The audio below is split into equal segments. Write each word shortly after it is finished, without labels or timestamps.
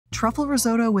truffle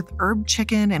risotto with herb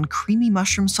chicken and creamy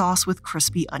mushroom sauce with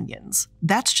crispy onions.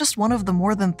 That's just one of the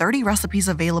more than 30 recipes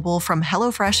available from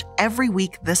HelloFresh every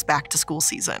week this back-to-school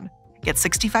season. Get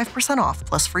 65% off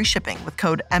plus free shipping with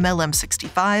code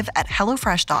MLM65 at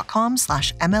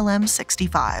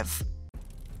hellofresh.com/MLM65.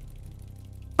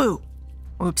 Boo!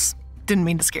 Oops, didn't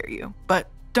mean to scare you. But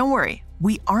don't worry,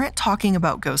 we aren't talking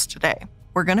about ghosts today.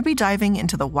 We're going to be diving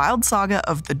into the wild saga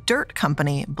of the dirt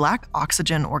company Black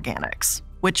Oxygen Organics,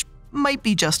 which might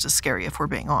be just as scary if we're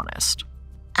being honest.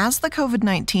 As the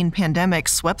COVID-19 pandemic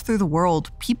swept through the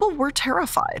world, people were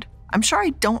terrified. I'm sure I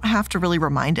don't have to really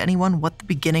remind anyone what the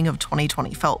beginning of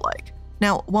 2020 felt like.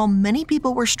 Now, while many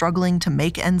people were struggling to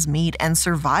make ends meet and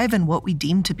survive in what we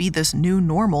deem to be this new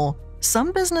normal,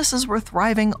 some businesses were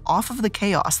thriving off of the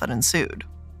chaos that ensued.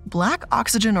 Black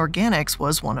Oxygen Organics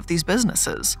was one of these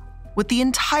businesses. With the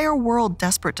entire world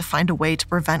desperate to find a way to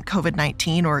prevent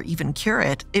COVID-19 or even cure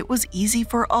it, it was easy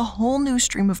for a whole new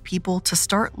stream of people to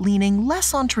start leaning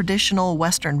less on traditional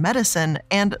Western medicine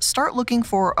and start looking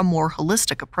for a more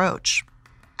holistic approach.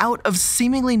 Out of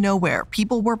seemingly nowhere,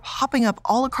 people were popping up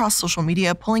all across social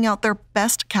media pulling out their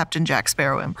best Captain Jack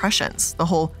Sparrow impressions. The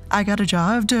whole, "I got a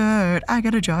jar of dirt, I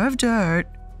got a jar of dirt."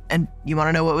 And you want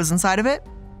to know what was inside of it?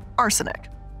 Arsenic.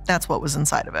 That's what was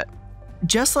inside of it.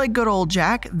 Just like good old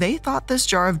Jack, they thought this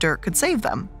jar of dirt could save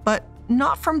them, but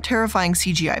not from terrifying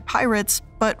CGI pirates,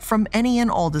 but from any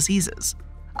and all diseases.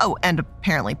 Oh, and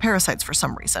apparently parasites for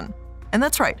some reason. And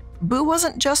that's right, Boo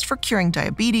wasn't just for curing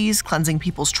diabetes, cleansing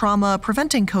people's trauma,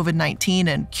 preventing COVID-19,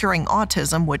 and curing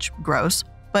autism, which gross,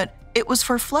 but it was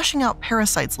for flushing out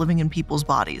parasites living in people's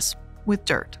bodies, with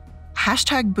dirt.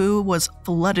 #Boo was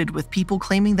flooded with people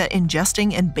claiming that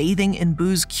ingesting and bathing in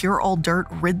Boo's cure-all dirt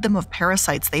rid them of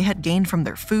parasites they had gained from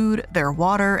their food, their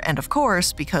water, and of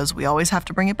course, because we always have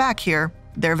to bring it back here,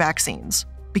 their vaccines.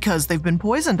 Because they've been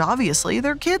poisoned, obviously,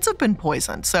 their kids have been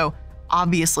poisoned, so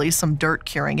obviously some dirt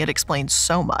curing it explains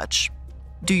so much.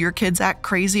 Do your kids act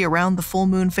crazy around the full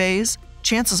moon phase?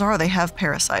 Chances are they have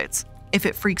parasites. If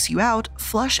it freaks you out,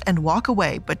 flush and walk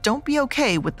away, but don't be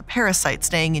okay with the parasite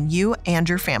staying in you and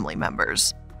your family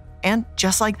members. And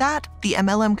just like that, the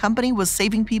MLM company was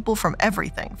saving people from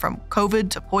everything, from COVID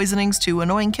to poisonings to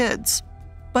annoying kids.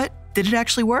 But did it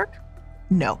actually work?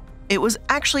 No, it was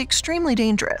actually extremely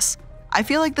dangerous. I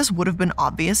feel like this would have been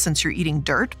obvious since you're eating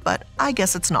dirt, but I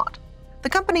guess it's not. The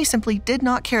company simply did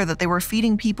not care that they were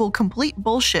feeding people complete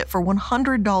bullshit for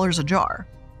 $100 a jar.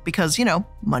 Because,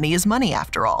 money is money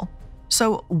after all.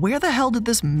 So where the hell did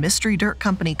this mystery dirt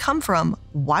company come from?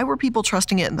 Why were people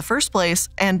trusting it in the first place?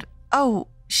 And oh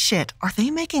shit, are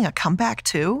they making a comeback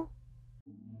too?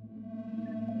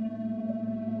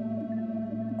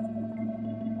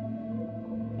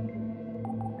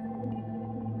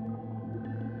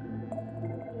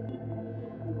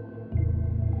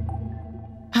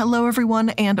 Hello everyone,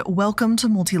 and welcome to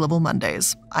Multi-Level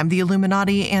Mondays. I'm the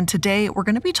Illuminaughtii, and today we're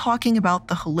going to be talking about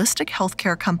the holistic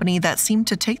healthcare company that seemed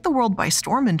to take the world by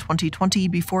storm in 2020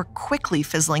 before quickly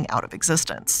fizzling out of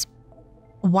existence.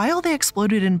 While they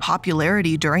exploded in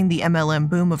popularity during the MLM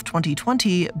boom of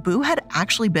 2020, Boo had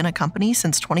actually been a company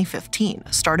since 2015,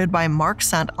 started by Mark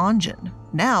St. Ongen.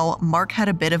 Now, Mark had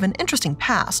a bit of an interesting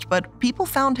past, but people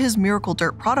found his Miracle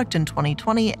Dirt product in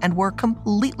 2020 and were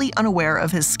completely unaware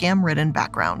of his scam-ridden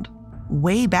background.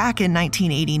 Way back in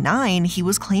 1989, he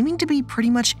was claiming to be pretty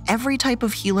much every type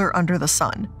of healer under the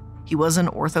sun. He was an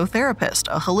orthotherapist,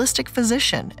 a holistic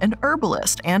physician, an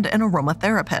herbalist, and an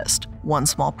aromatherapist. One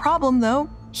small problem, though,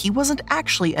 he wasn't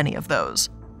actually any of those.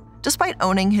 Despite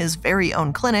owning his very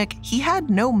own clinic, he had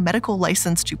no medical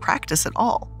license to practice at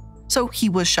all. So he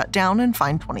was shut down and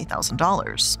fined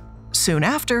 $20,000. Soon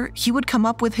after, he would come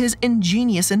up with his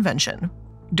ingenious invention,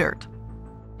 dirt.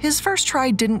 His first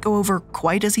try didn't go over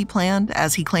quite as he planned,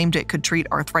 as he claimed it could treat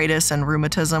arthritis and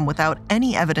rheumatism without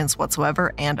any evidence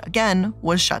whatsoever and, again,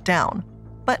 was shut down.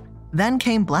 But then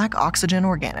came Black Oxygen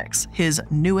Organics, his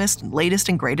newest, latest,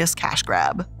 and greatest cash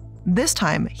grab. This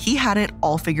time, he had it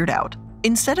all figured out.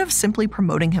 Instead of simply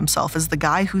promoting himself as the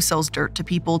guy who sells dirt to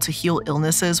people to heal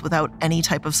illnesses without any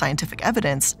type of scientific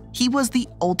evidence, he was the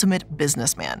ultimate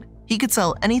businessman. He could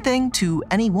sell anything to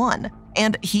anyone,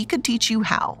 and he could teach you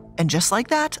how. And just like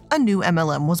that, a new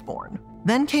MLM was born.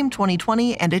 Then came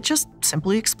 2020, and it just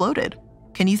simply exploded.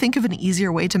 Can you think of an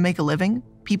easier way to make a living?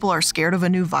 People are scared of a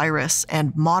new virus,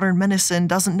 and modern medicine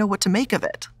doesn't know what to make of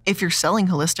it. If you're selling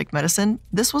holistic medicine,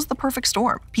 this was the perfect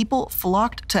storm. People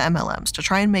flocked to MLMs to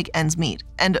try and make ends meet,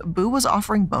 and Boo was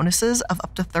offering bonuses of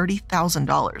up to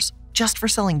 $30,000 just for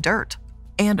selling dirt.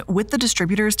 And with the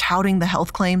distributors touting the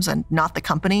health claims and not the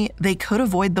company, they could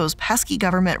avoid those pesky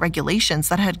government regulations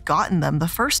that had gotten them the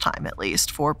first time, at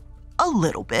least, for A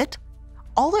little bit.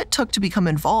 All it took to become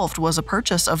involved was a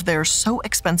purchase of their so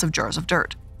expensive jars of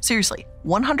dirt. Seriously,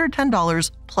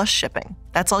 $110 plus shipping.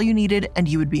 That's all you needed and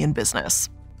you would be in business.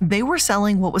 They were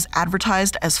selling what was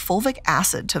advertised as fulvic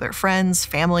acid to their friends,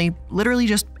 family, literally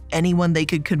just anyone they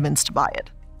could convince to buy it.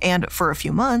 And for a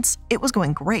few months, it was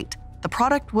going great. The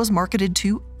product was marketed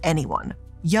to anyone.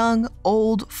 Young,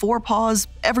 old, four paws,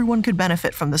 everyone could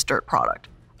benefit from this dirt product.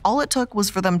 All it took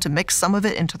was for them to mix some of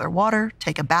it into their water,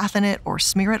 take a bath in it, or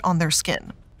smear it on their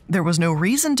skin. There was no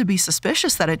reason to be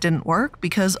suspicious that it didn't work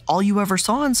because all you ever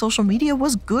saw on social media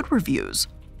was good reviews.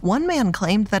 One man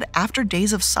claimed that after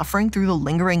days of suffering through the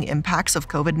lingering impacts of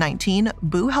COVID-19,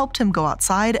 Boo helped him go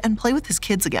outside and play with his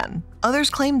kids again.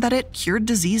 Others claimed that it cured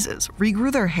diseases,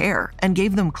 regrew their hair, and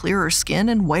gave them clearer skin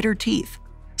and whiter teeth.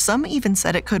 Some even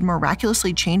said it could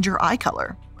miraculously change your eye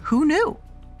color. Who knew?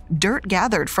 Dirt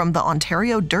gathered from the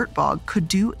Ontario dirt bog could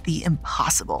do the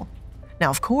impossible. Now,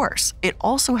 of course, it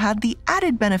also had the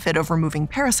added benefit of removing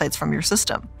parasites from your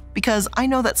system, because I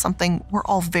know that's something we're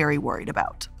all very worried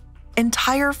about.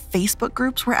 Entire Facebook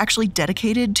groups were actually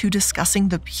dedicated to discussing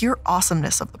the pure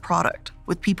awesomeness of the product,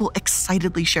 with people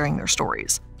excitedly sharing their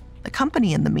stories. The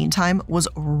company, in the meantime, was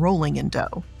rolling in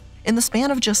dough. In the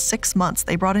span of just 6 months,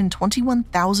 they brought in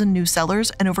 21,000 new sellers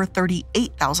and over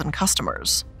 38,000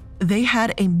 customers. They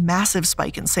had a massive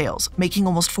spike in sales, making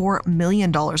almost $4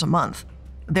 million a month.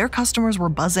 Their customers were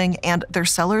buzzing, and their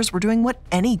sellers were doing what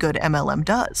any good MLM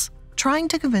does, trying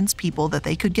to convince people that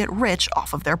they could get rich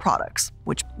off of their products,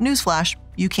 which, newsflash,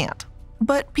 you can't.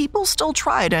 But people still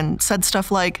tried and said stuff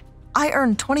like, "I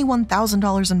earned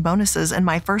 $21,000 in bonuses in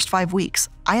my first 5 weeks.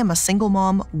 I am a single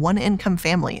mom, one-income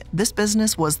family. This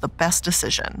business was the best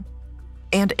decision."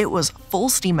 And it was full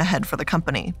steam ahead for the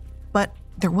company. But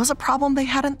there was a problem they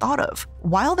hadn't thought of.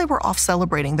 While they were off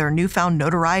celebrating their newfound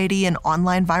notoriety and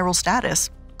online viral status,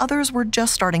 others were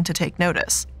just starting to take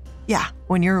notice. Yeah,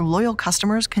 when your loyal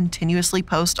customers continuously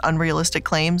post unrealistic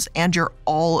claims and you're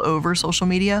all over social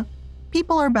media,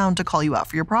 people are bound to call you out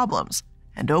for your problems.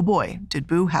 And oh boy, did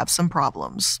Boo have some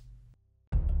problems.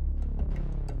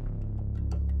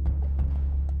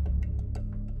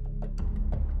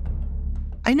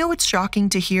 I know it's shocking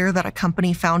to hear that a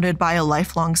company founded by a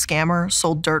lifelong scammer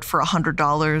sold dirt for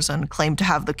 $100 and claimed to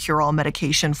have the cure-all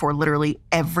medication for literally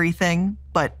everything,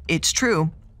 but it's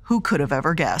true. Who could have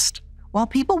ever guessed? While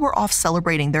people were off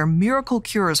celebrating their miracle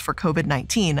cures for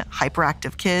COVID-19,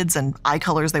 hyperactive kids, and eye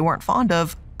colors they weren't fond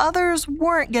of, others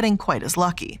weren't getting quite as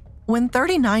lucky. When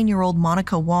 39-year-old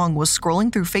Monica Wong was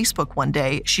scrolling through Facebook one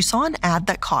day, she saw an ad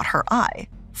that caught her eye.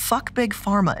 "Fuck Big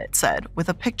Pharma," it said, with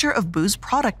a picture of Boo's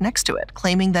product next to it,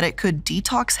 claiming that it could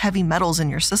detox heavy metals in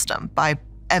your system by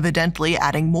evidently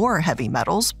adding more heavy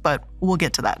metals, but we'll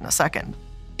get to that in a second.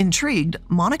 Intrigued,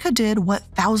 Monica did what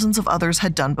thousands of others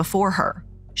had done before her.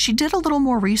 She did a little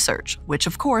more research, which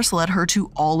of course led her to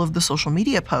all of the social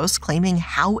media posts claiming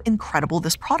how incredible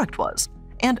this product was,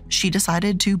 and she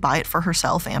decided to buy it for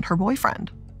herself and her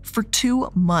boyfriend. For 2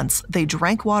 months, they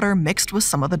drank water mixed with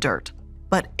some of the dirt.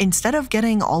 But instead of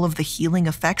getting all of the healing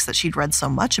effects that she'd read so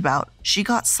much about, she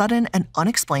got sudden and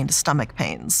unexplained stomach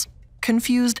pains.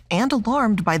 Confused and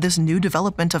alarmed by this new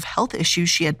development of health issues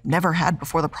she had never had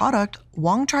before the product,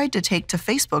 Wong tried to take to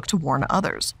Facebook to warn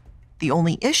others. The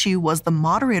only issue was the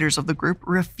moderators of the group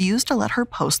refused to let her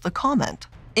post the comment.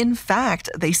 In fact,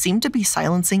 they seemed to be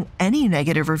silencing any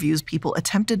negative reviews people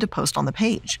attempted to post on the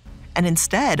page. And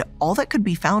instead, all that could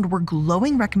be found were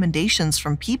glowing recommendations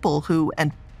from people who,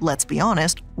 and let's be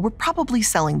honest, were probably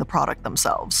selling the product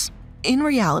themselves. In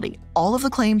reality, all of the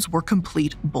claims were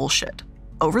complete bullshit.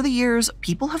 Over the years,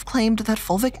 people have claimed that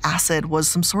fulvic acid was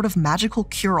some sort of magical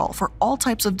cure-all for all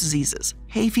types of diseases: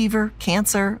 hay fever,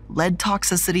 cancer, lead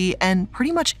toxicity, and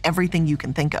pretty much everything you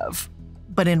can think of.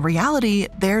 But in reality,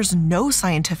 there's no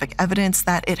scientific evidence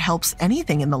that it helps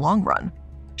anything in the long run.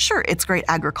 Sure, it's great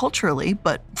agriculturally,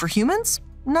 but for humans,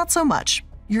 not so much.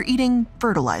 You're eating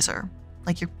fertilizer.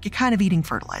 Like, you're kind of eating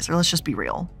fertilizer, let's just be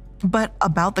real. But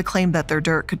about the claim that their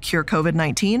dirt could cure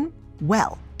COVID-19,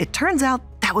 well, it turns out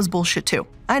that was bullshit too.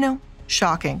 I know,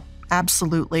 shocking,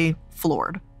 absolutely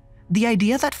floored. The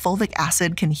idea that fulvic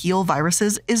acid can heal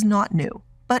viruses is not new,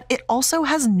 but it also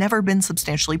has never been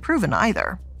substantially proven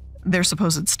either. Their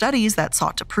supposed studies that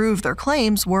sought to prove their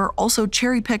claims were also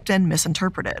cherry-picked and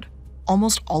misinterpreted.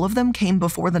 Almost all of them came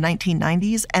before the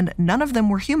 1990s, and none of them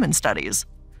were human studies.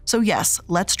 So yes,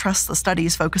 let's trust the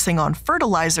studies focusing on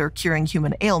fertilizer curing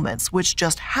human ailments, which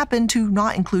just happen to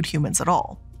not include humans at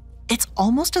all. It's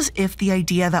almost as if the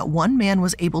idea that one man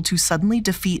was able to suddenly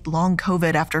defeat long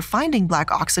COVID after finding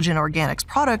Black Oxygen Organics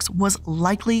products was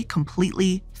likely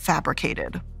completely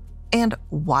fabricated. And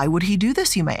why would he do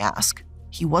this, you may ask?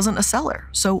 He wasn't a seller,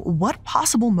 so what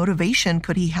possible motivation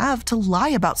could he have to lie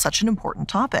about such an important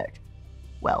topic?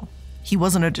 Well, he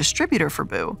wasn't a distributor for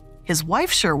Boo. His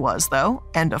wife sure was, though,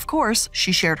 and of course,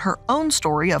 she shared her own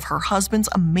story of her husband's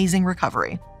amazing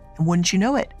recovery. And wouldn't you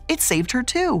know it, it saved her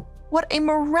too. What a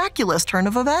miraculous turn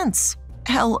of events!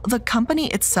 Hell, the company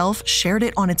itself shared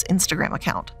it on its Instagram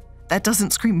account. That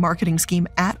doesn't scream marketing scheme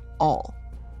at all.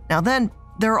 Now then,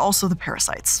 there are also the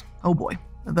parasites. Oh boy,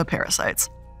 the parasites.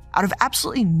 Out of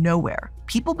absolutely nowhere,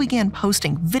 people began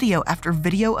posting video after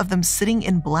video of them sitting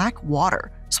in black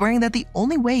water, swearing that the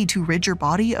only way to rid your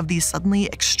body of these suddenly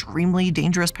extremely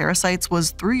dangerous parasites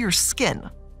was through your skin.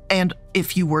 And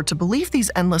if you were to believe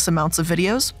these endless amounts of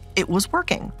videos, it was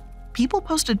working. People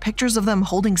posted pictures of them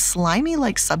holding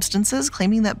slimy-like substances,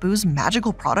 claiming that Boo's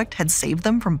magical product had saved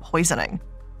them from poisoning.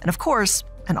 And of course,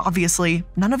 and obviously,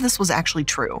 none of this was actually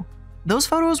true. Those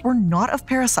photos were not of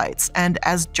parasites, and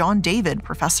as John David,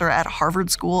 professor at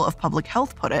Harvard School of Public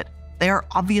Health, put it, they are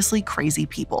obviously crazy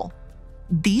people.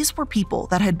 These were people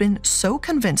that had been so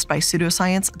convinced by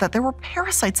pseudoscience that there were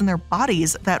parasites in their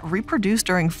bodies that reproduced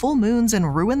during full moons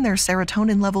and ruined their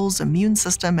serotonin levels, immune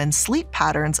system, and sleep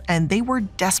patterns, and they were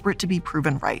desperate to be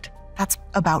proven right. That's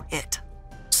about it.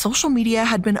 Social media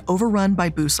had been overrun by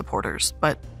Boo supporters,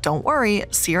 but don't worry,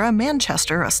 Sierra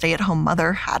Manchester, a stay-at-home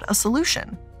mother, had a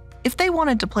solution. If they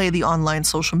wanted to play the online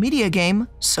social media game,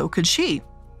 so could she.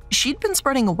 She'd been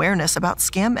spreading awareness about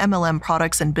scam MLM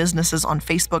products and businesses on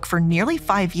Facebook for nearly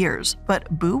 5 years, but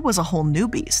Boo was a whole new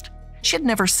beast. She had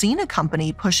never seen a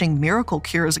company pushing miracle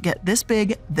cures get this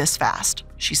big, this fast,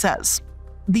 she says.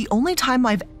 The only time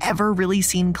I've ever really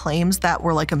seen claims that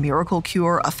were like a miracle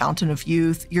cure, a fountain of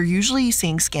youth, you're usually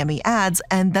seeing scammy ads,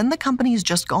 and then the company's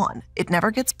just gone. It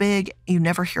never gets big, you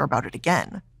never hear about it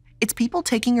again. It's people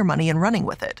taking your money and running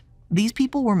with it. These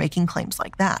people were making claims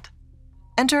like that.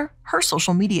 Enter her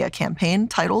social media campaign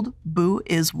titled Boo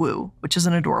is Woo, which is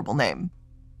an adorable name.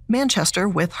 Manchester,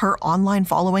 with her online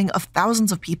following of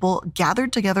thousands of people,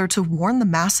 gathered together to warn the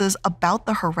masses about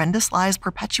the horrendous lies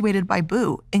perpetuated by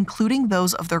Boo, including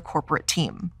those of their corporate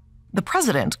team. The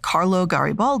president, Carlo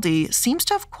Garibaldi, seems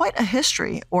to have quite a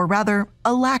history, or rather,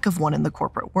 a lack of one in the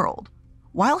corporate world.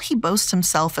 While he boasts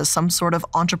himself as some sort of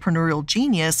entrepreneurial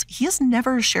genius, he has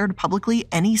never shared publicly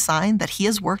any sign that he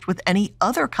has worked with any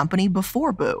other company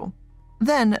before Boo.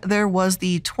 Then there was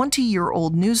the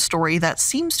 20-year-old news story that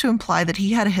seems to imply that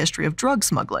he had a history of drug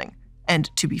smuggling. And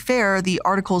to be fair, the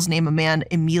articles name a man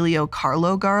Emilio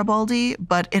Carlo Garibaldi,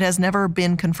 but it has never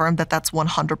been confirmed that that's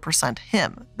 100%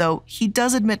 him, though he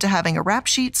does admit to having a rap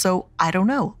sheet, so I don't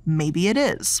know, maybe it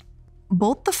is.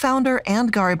 Both the founder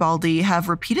and Garibaldi have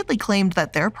repeatedly claimed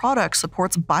that their product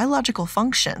supports biological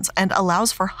functions and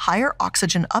allows for higher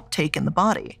oxygen uptake in the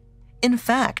body. In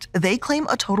fact, they claim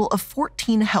a total of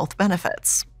 14 health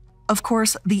benefits. Of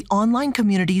course, the online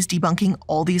communities debunking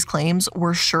all these claims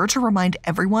were sure to remind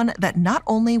everyone that not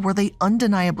only were they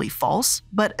undeniably false,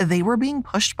 but they were being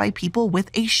pushed by people with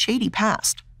a shady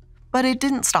past. But it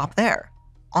didn't stop there.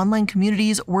 Online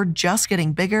communities were just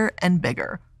getting bigger and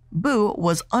bigger. Boo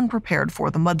was unprepared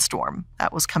for the mudstorm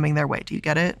that was coming their way. Do you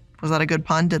get it? Was that a good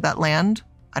pun? Did that land?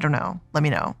 I don't know. Let me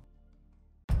know.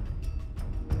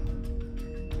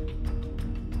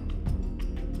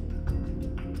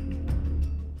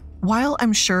 While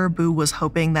I'm sure Boo was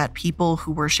hoping that people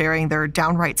who were sharing their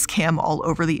downright scam all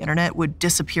over the internet would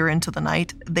disappear into the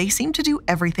night, they seemed to do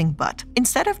everything but.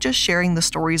 Instead of just sharing the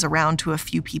stories around to a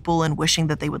few people and wishing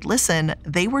that they would listen,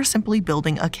 they were simply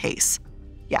building a case.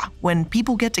 Yeah, when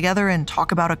people get together and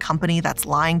talk about a company that's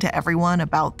lying to everyone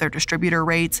about their distributor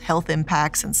rates, health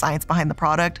impacts, and science behind the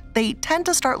product, they tend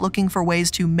to start looking for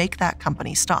ways to make that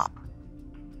company stop.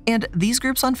 And these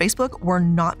groups on Facebook were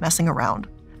not messing around.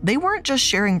 They weren't just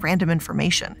sharing random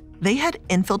information. They had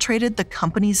infiltrated the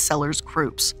company's sellers'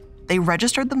 groups. They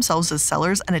registered themselves as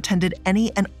sellers and attended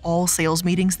any and all sales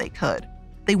meetings they could.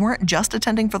 They weren't just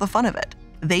attending for the fun of it.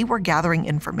 They were gathering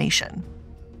information.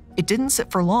 It didn't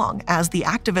sit for long, as the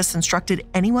activists instructed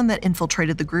anyone that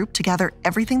infiltrated the group to gather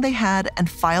everything they had and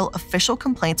file official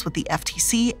complaints with the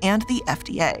FTC and the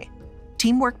FDA.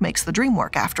 Teamwork makes the dream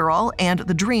work, after all, and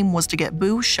the dream was to get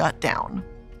Boo shut down.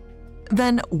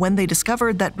 Then, when they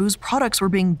discovered that Boo's products were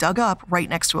being dug up right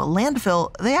next to a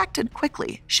landfill, they acted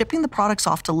quickly, shipping the products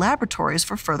off to laboratories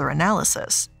for further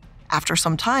analysis. After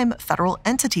some time, federal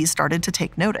entities started to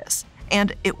take notice.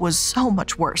 And it was so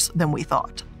much worse than we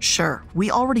thought. Sure,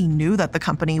 we already knew that the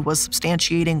company was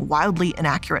substantiating wildly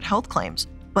inaccurate health claims,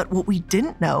 but what we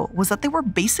didn't know was that they were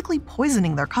basically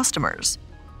poisoning their customers.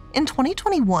 In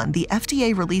 2021, the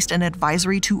FDA released an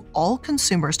advisory to all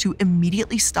consumers to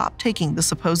immediately stop taking the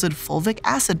supposed fulvic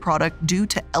acid product due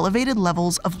to elevated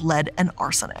levels of lead and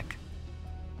arsenic.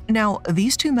 Now,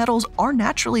 these two metals are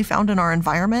naturally found in our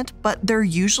environment, but they're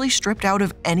usually stripped out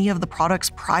of any of the products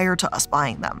prior to us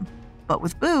buying them. But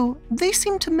with Boo, they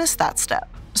seem to miss that step.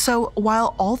 So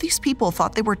while all these people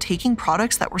thought they were taking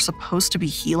products that were supposed to be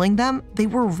healing them, they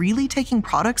were really taking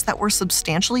products that were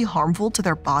substantially harmful to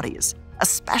their bodies,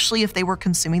 especially if they were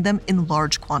consuming them in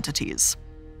large quantities.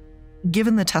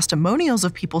 Given the testimonials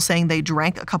of people saying they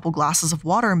drank a couple glasses of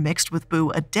water mixed with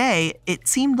Boo a day, it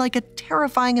seemed like a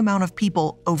terrifying amount of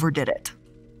people overdid it.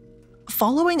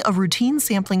 Following a routine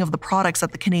sampling of the products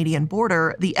at the Canadian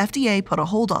border, the FDA put a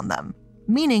hold on them,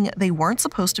 meaning they weren't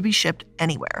supposed to be shipped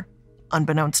anywhere.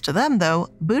 Unbeknownst to them, though,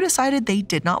 Boo decided they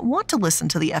did not want to listen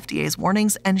to the FDA's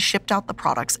warnings and shipped out the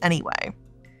products anyway.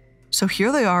 So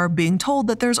here they are being told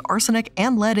that there's arsenic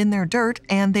and lead in their dirt,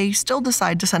 and they still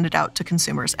decide to send it out to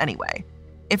consumers anyway.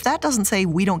 If that doesn't say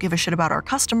we don't give a shit about our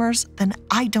customers, then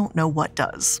I don't know what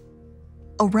does.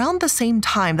 Around the same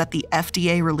time that the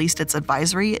FDA released its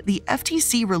advisory, the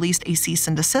FTC released a cease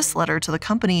and desist letter to the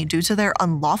company due to their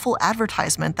unlawful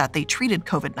advertisement that they treated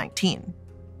COVID-19.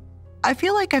 I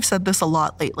feel like I've said this a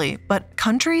lot lately, but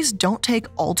countries don't take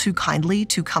all too kindly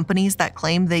to companies that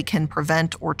claim they can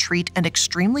prevent or treat an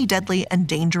extremely deadly and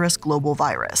dangerous global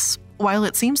virus. While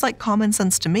it seems like common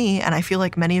sense to me, and I feel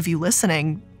like many of you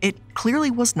listening, it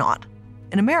clearly was not.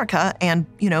 In America, and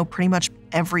pretty much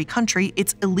every country,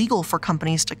 it's illegal for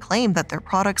companies to claim that their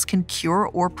products can cure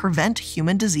or prevent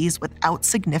human disease without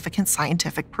significant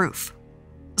scientific proof.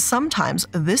 Sometimes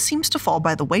this seems to fall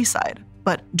by the wayside,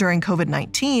 but during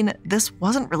COVID-19, this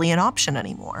wasn't really an option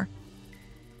anymore.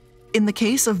 In the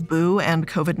case of Boo and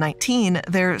COVID-19,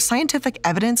 their scientific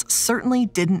evidence certainly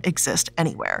didn't exist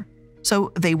anywhere.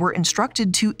 So they were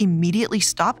instructed to immediately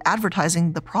stop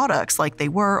advertising the products like they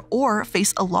were or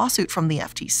face a lawsuit from the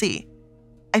FTC.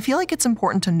 I feel like it's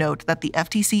important to note that the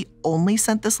FTC only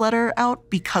sent this letter out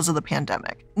because of the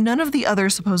pandemic. None of the other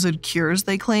supposed cures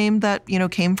they claimed that,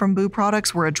 came from Boo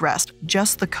products were addressed,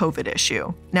 just the COVID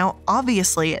issue. Now,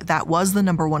 obviously, that was the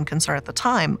 #1 concern at the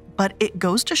time, but it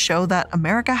goes to show that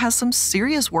America has some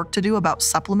serious work to do about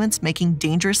supplements making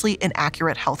dangerously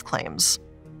inaccurate health claims.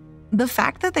 The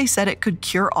fact that they said it could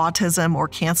cure autism or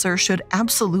cancer should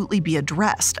absolutely be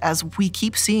addressed, as we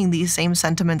keep seeing these same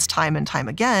sentiments time and time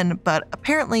again, but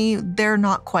apparently they're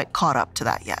not quite caught up to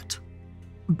that yet.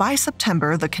 By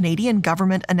September, the Canadian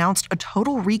government announced a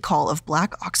total recall of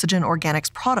Black Oxygen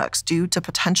Organics products due to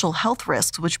potential health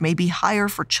risks which may be higher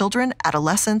for children,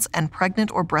 adolescents, and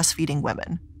pregnant or breastfeeding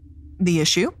women. The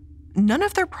issue? None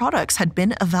of their products had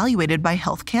been evaluated by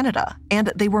Health Canada, and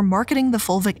they were marketing the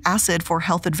fulvic acid for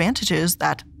health advantages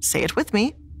that, say it with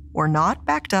me, were not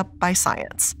backed up by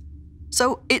science.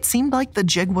 So it seemed like the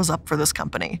jig was up for this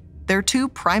company. Their 2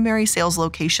 primary sales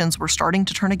locations were starting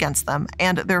to turn against them,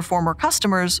 and their former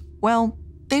customers, well,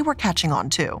 they were catching on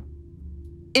too.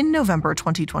 In November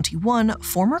 2021,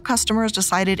 former customers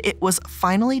decided it was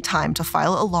finally time to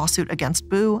file a lawsuit against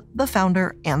Boo, the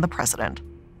founder, and the president.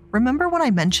 Remember when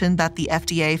I mentioned that the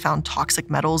FDA found toxic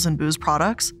metals in Boo's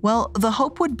products? Well, the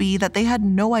hope would be that they had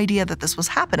no idea that this was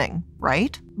happening,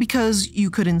 right? Because you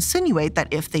could insinuate that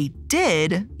if they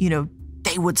did,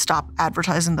 they would stop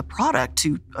advertising the product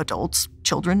to adults,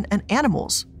 children, and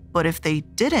animals. But if they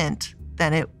didn't,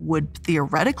 then it would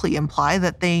theoretically imply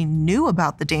that they knew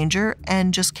about the danger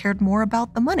and just cared more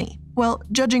about the money. Well,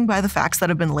 judging by the facts that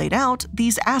have been laid out,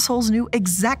 these assholes knew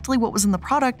exactly what was in the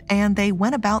product and they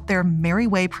went about their merry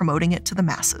way promoting it to the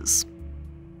masses.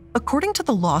 According to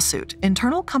the lawsuit,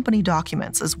 internal company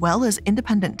documents as well as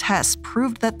independent tests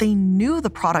proved that they knew the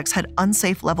products had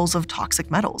unsafe levels of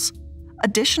toxic metals.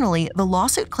 Additionally, the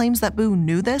lawsuit claims that Boo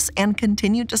knew this and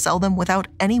continued to sell them without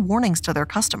any warnings to their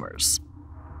customers.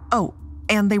 Oh,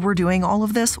 and they were doing all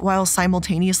of this while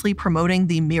simultaneously promoting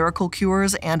the miracle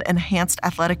cures and enhanced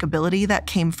athletic ability that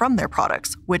came from their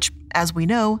products, which, as we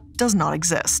know, does not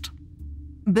exist.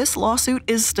 This lawsuit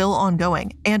is still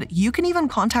ongoing, and you can even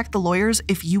contact the lawyers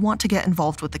if you want to get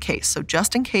involved with the case. So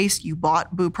just in case you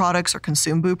bought Boo products or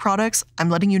consume Boo products, I'm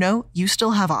letting you know you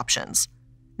still have options.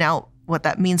 Now, what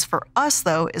that means for us,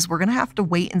 though, is we're going to have to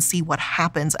wait and see what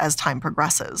happens as time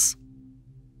progresses.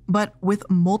 But with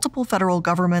multiple federal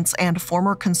governments and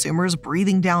former consumers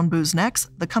breathing down Boo's necks,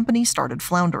 the company started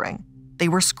floundering. They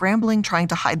were scrambling trying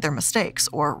to hide their mistakes,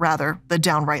 or rather, the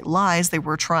downright lies. They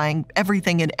were trying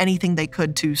everything and anything they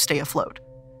could to stay afloat.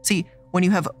 See, when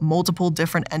you have multiple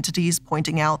different entities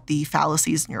pointing out the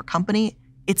fallacies in your company,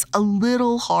 it's a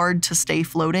little hard to stay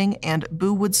floating, and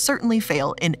Boo would certainly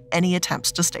fail in any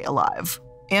attempts to stay alive.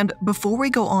 And before we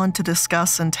go on to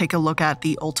discuss and take a look at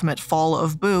the ultimate fall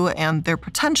of Boo and their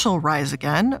potential rise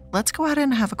again, let's go ahead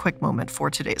and have a quick moment for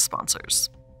today's sponsors.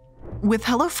 With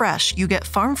HelloFresh, you get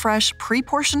farm-fresh,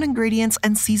 pre-portioned ingredients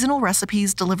and seasonal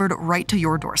recipes delivered right to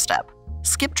your doorstep.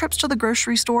 Skip trips to the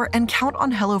grocery store and count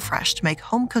on HelloFresh to make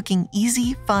home cooking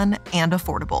easy, fun, and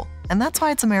affordable. And that's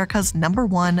why it's America's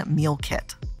 #1 meal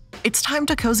kit. It's time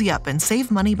to cozy up and save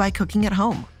money by cooking at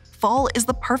home. Fall is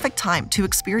the perfect time to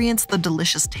experience the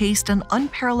delicious taste and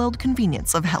unparalleled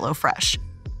convenience of HelloFresh.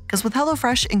 Because with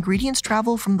HelloFresh, ingredients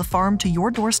travel from the farm to your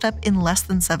doorstep in less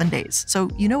than 7 days, so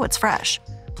you know it's fresh.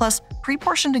 Plus,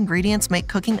 pre-portioned ingredients make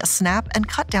cooking a snap and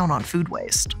cut down on food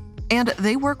waste. And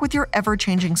they work with your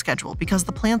ever-changing schedule because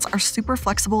the plans are super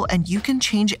flexible and you can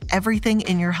change everything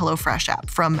in your HelloFresh app.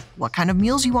 From what kind of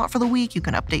meals you want for the week, you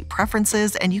can update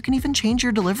preferences, and you can even change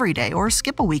your delivery day or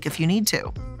skip a week if you need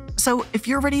to. So if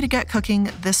you're ready to get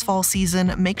cooking this fall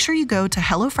season, make sure you go to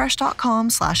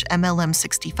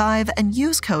hellofresh.com/MLM65 and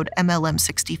use code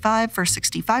MLM65 for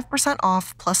 65%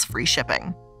 off plus free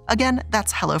shipping. Again,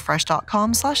 that's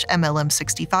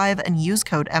hellofresh.com/MLM65 and use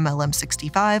code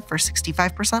MLM65 for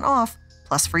 65% off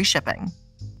plus free shipping.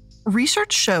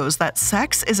 Research shows that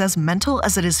sex is as mental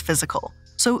as it is physical,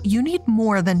 so you need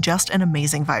more than just an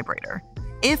amazing vibrator.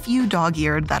 If you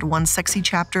dog-eared that one sexy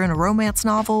chapter in a romance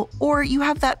novel, or you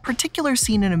have that particular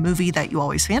scene in a movie that you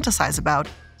always fantasize about,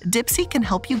 Dipsea can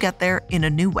help you get there in a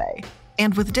new way.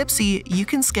 And with Dipsea, you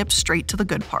can skip straight to the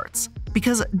good parts.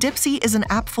 Because Dipsea is an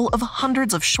app full of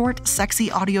hundreds of short,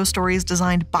 sexy audio stories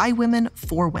designed by women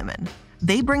for women.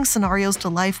 They bring scenarios to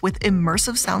life with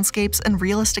immersive soundscapes and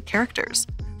realistic characters.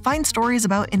 Find stories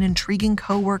about an intriguing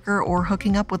coworker or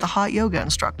hooking up with a hot yoga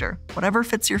instructor. Whatever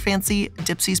fits your fancy,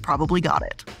 Dipsea's probably got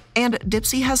it. And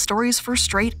Dipsea has stories for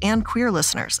straight and queer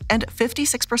listeners, and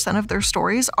 56% of their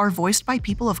stories are voiced by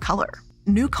people of color.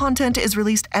 New content is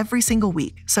released every single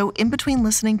week, so in between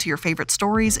listening to your favorite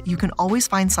stories, you can always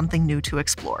find something new to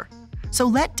explore. So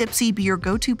let Dipsea be your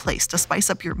go-to place to spice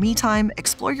up your me time,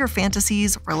 explore your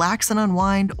fantasies, relax and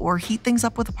unwind, or heat things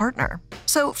up with a partner.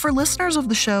 So for listeners of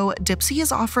the show, Dipsea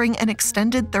is offering an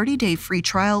extended 30-day free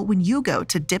trial when you go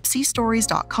to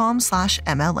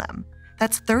dipseastories.com/MLM.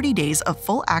 That's 30 days of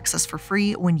full access for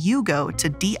free when you go to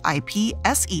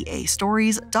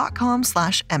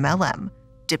dipseastories.com/MLM.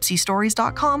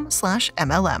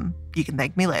 dipseastories.com/MLM. You can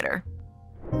thank me later.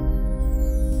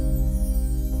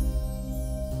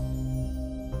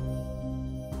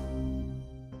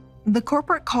 The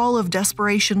corporate call of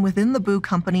desperation within the Boo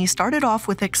company started off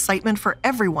with excitement for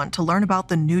everyone to learn about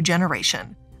the new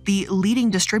generation. The leading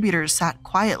distributors sat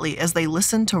quietly as they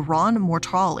listened to Ron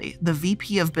Mortali, the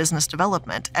VP of Business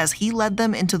Development, as he led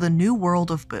them into the new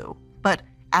world of Boo. But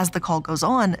as the call goes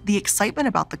on, the excitement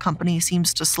about the company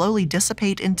seems to slowly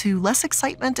dissipate into less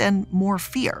excitement and more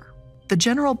fear. The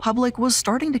general public was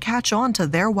starting to catch on to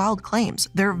their wild claims,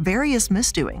 their various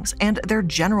misdoings, and their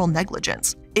general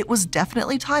negligence. It was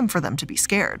definitely time for them to be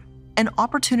scared. An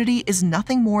opportunity is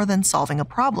nothing more than solving a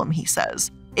problem, he says.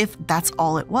 If that's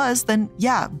all it was, then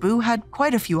yeah, Boo had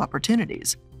quite a few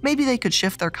opportunities. Maybe they could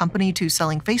shift their company to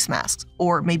selling face masks,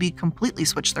 or maybe completely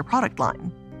switch their product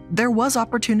line. There was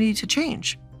opportunity to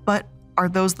change, but are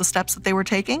those the steps that they were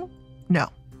taking? No,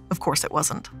 of course it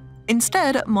wasn't.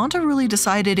 Instead, Monterulli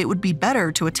decided it would be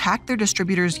better to attack their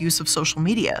distributors' use of social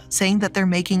media, saying that they're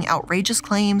making outrageous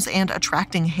claims and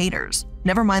attracting haters.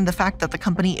 Never mind the fact that the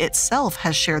company itself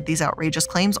has shared these outrageous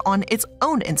claims on its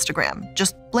own Instagram.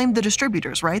 Just blame the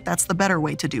distributors, right? That's the better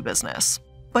way to do business.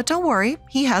 But don't worry,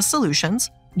 he has solutions.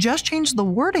 Just change the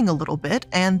wording a little bit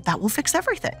and that will fix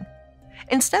everything.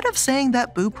 Instead of saying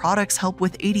that Boo products help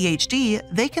with ADHD,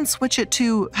 they can switch it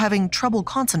to having trouble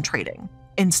concentrating.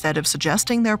 Instead of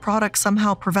suggesting their product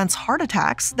somehow prevents heart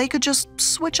attacks, they could just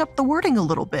switch up the wording a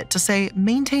little bit to say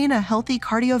maintain a healthy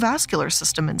cardiovascular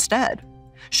system instead.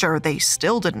 Sure, they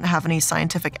still didn't have any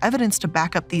scientific evidence to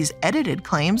back up these edited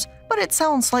claims, but it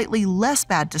sounds slightly less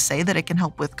bad to say that it can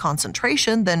help with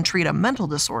concentration than treat a mental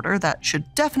disorder that should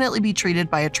definitely be treated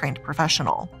by a trained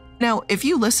professional. Now, if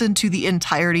you listen to the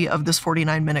entirety of this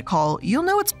 49-minute call, you'll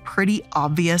know it's pretty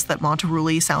obvious that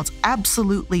Monterulli sounds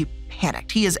absolutely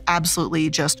panicked. He is absolutely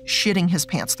just shitting his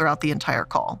pants throughout the entire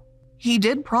call. He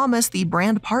did promise the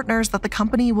brand partners that the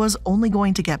company was only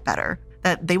going to get better,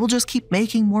 that they will just keep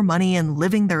making more money and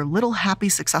living their little happy,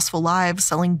 successful lives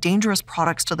selling dangerous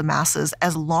products to the masses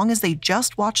as long as they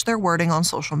just watch their wording on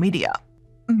social media.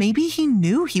 Maybe he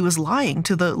knew he was lying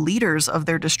to the leaders of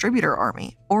their distributor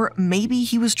army, or maybe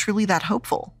he was truly that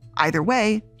hopeful. Either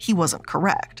way, he wasn't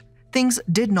correct. Things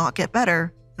did not get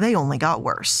better, they only got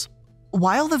worse.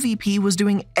 While the VP was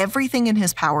doing everything in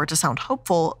his power to sound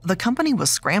hopeful, the company was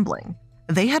scrambling.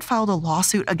 they had filed a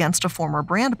lawsuit against a former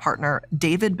brand partner,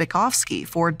 David Bykowski,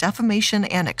 for defamation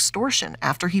and extortion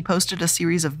after he posted a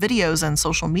series of videos and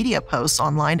social media posts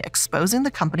online exposing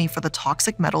the company for the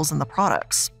toxic metals in the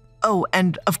products. Oh,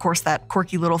 and of course that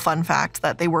quirky little fun fact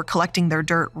that they were collecting their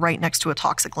dirt right next to a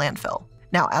toxic landfill.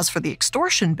 Now, as for the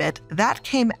extortion bit, that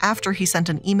came after he sent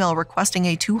an email requesting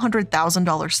a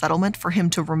 $200,000 settlement for him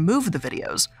to remove the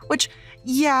videos, which,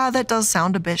 yeah, that does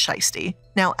sound a bit shisty.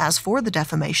 Now, as for the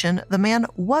defamation, the man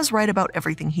was right about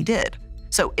everything he did,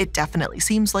 so it definitely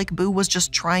seems like Boo was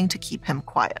just trying to keep him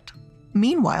quiet.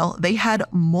 Meanwhile, they had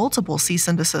multiple cease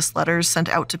and desist letters sent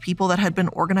out to people that had been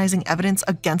organizing evidence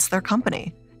against their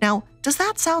company. Now, does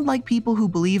that sound like people who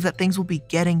believe that things will be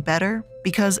getting better?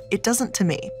 Because it doesn't to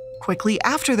me. Quickly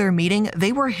after their meeting,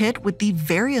 they were hit with the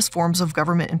various forms of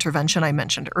government intervention I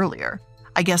mentioned earlier.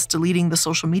 I guess deleting the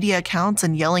social media accounts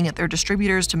and yelling at their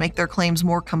distributors to make their claims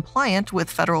more compliant with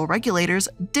federal regulators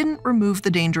didn't remove the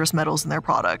dangerous metals in their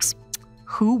products.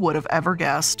 Who would have ever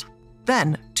guessed?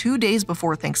 Then, 2 days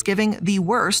before Thanksgiving, the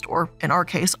worst, or in our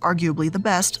case, arguably the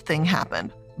best, thing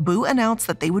happened. Boo announced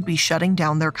that they would be shutting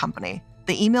down their company.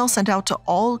 The email sent out to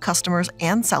all customers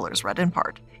and sellers read in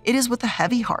part, "It is with a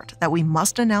heavy heart that we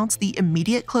must announce the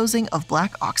immediate closing of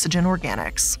Black Oxygen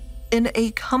Organics." In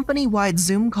a company-wide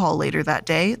Zoom call later that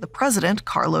day, the president,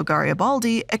 Carlo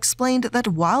Garibaldi, explained that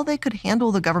while they could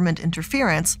handle the government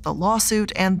interference, the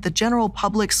lawsuit, and the general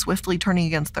public swiftly turning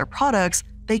against their products,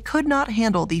 they could not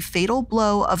handle the fatal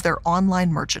blow of their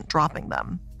online merchant dropping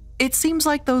them. It seems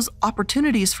like those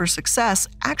opportunities for success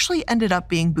actually ended up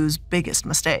being Boo's biggest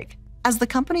mistake. As the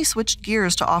company switched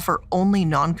gears to offer only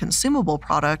non-consumable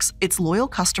products, its loyal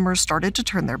customers started to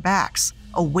turn their backs.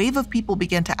 A wave of people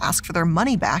began to ask for their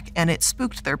money back, and it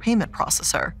spooked their payment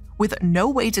processor. With no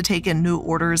way to take in new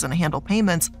orders and handle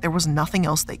payments, there was nothing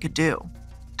else they could do.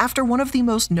 After one of the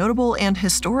most notable and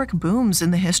historic booms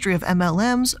in the history of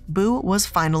MLMs, Boo was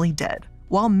finally dead.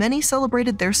 While many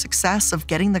celebrated their success of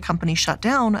getting the company shut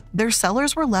down, their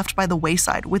sellers were left by the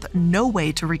wayside with no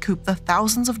way to recoup the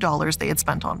thousands of dollars they had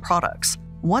spent on products.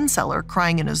 One seller,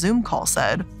 crying in a Zoom call,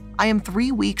 said, "I am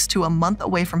 3 weeks to a month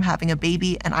away from having a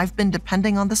baby, and I've been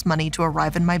depending on this money to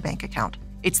arrive in my bank account.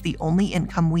 It's the only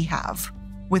income we have."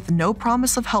 With no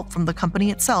promise of help from the company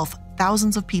itself,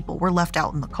 thousands of people were left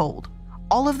out in the cold.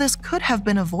 All of this could have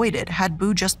been avoided had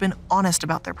Boo just been honest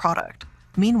about their product.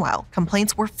 Meanwhile,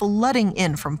 complaints were flooding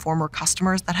in from former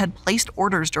customers that had placed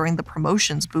orders during the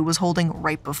promotions Boo was holding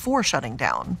right before shutting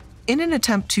down. In an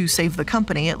attempt to save the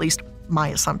company, at least my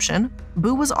assumption,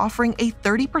 Boo was offering a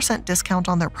 30% discount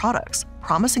on their products,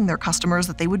 promising their customers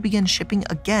that they would begin shipping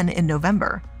again in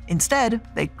November. Instead,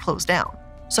 they closed down.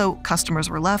 So customers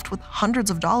were left with hundreds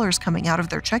of dollars coming out of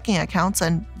their checking accounts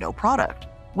and no product.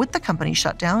 With the company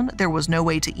shut down, there was no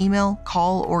way to email,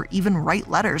 call, or even write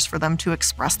letters for them to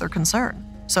express their concern.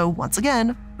 So once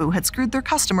again, Boo had screwed their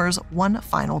customers one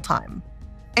final time.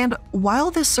 And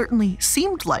while this certainly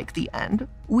seemed like the end,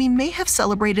 we may have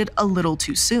celebrated a little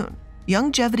too soon.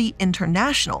 Youngevity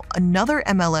International, another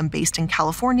MLM based in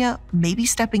California, may be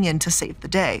stepping in to save the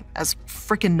day, as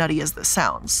frickin' nutty as this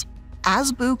sounds.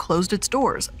 As Boo closed its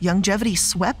doors, Youngevity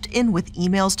swept in with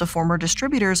emails to former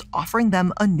distributors offering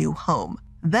them a new home.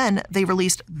 Then they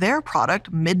released their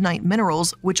product, Midnight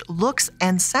Minerals, which looks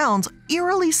and sounds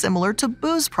eerily similar to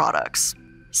Boo's products.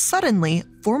 Suddenly,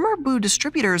 former Boo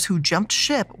distributors who jumped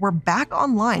ship were back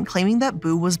online claiming that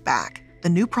Boo was back. The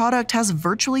new product has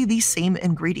virtually the same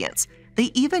ingredients.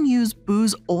 They even use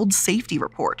Boo's old safety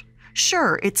report.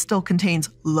 Sure, it still contains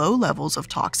low levels of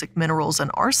toxic minerals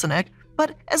and arsenic,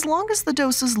 but as long as the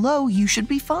dose is low, you should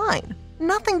be fine.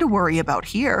 Nothing to worry about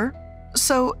here.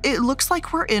 So it looks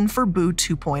like we're in for Boo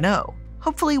 2.0.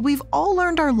 Hopefully we've all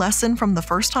learned our lesson from the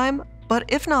first time, but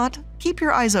if not, keep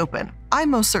your eyes open. I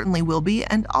most certainly will be,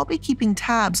 and I'll be keeping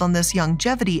tabs on this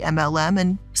Youngevity MLM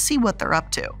and see what they're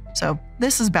up to. So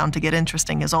this is bound to get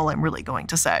interesting is all I'm really going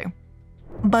to say.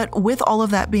 But with all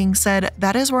of that being said,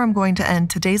 that is where I'm going to end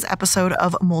today's episode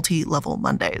of Multi-Level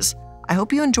Mondays. I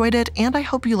hope you enjoyed it, and I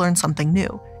hope you learned something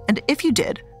new. And if you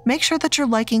did, make sure that you're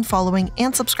liking, following,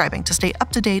 and subscribing to stay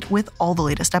up to date with all the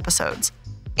latest episodes.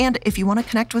 And if you want to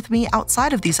connect with me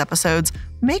outside of these episodes,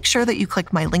 make sure that you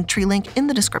click my Linktree link in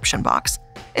the description box.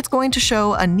 It's going to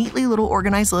show a neatly little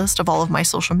organized list of all of my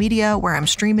social media, where I'm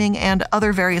streaming, and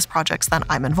other various projects that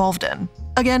I'm involved in.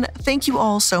 Again, thank you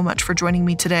all so much for joining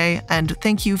me today, and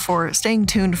thank you for staying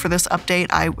tuned for this update.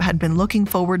 I had been looking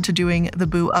forward to doing the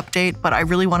Boo update, but I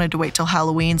really wanted to wait till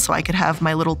Halloween so I could have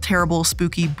my little terrible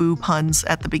spooky Boo puns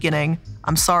at the beginning.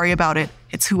 I'm sorry about it.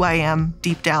 It's who I am.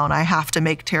 Deep down, I have to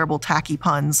make terrible tacky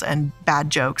puns and bad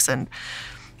jokes, and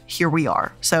here we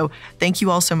are. So thank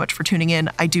you all so much for tuning in.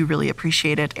 I do really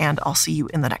appreciate it, and I'll see you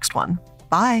in the next one.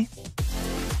 Bye.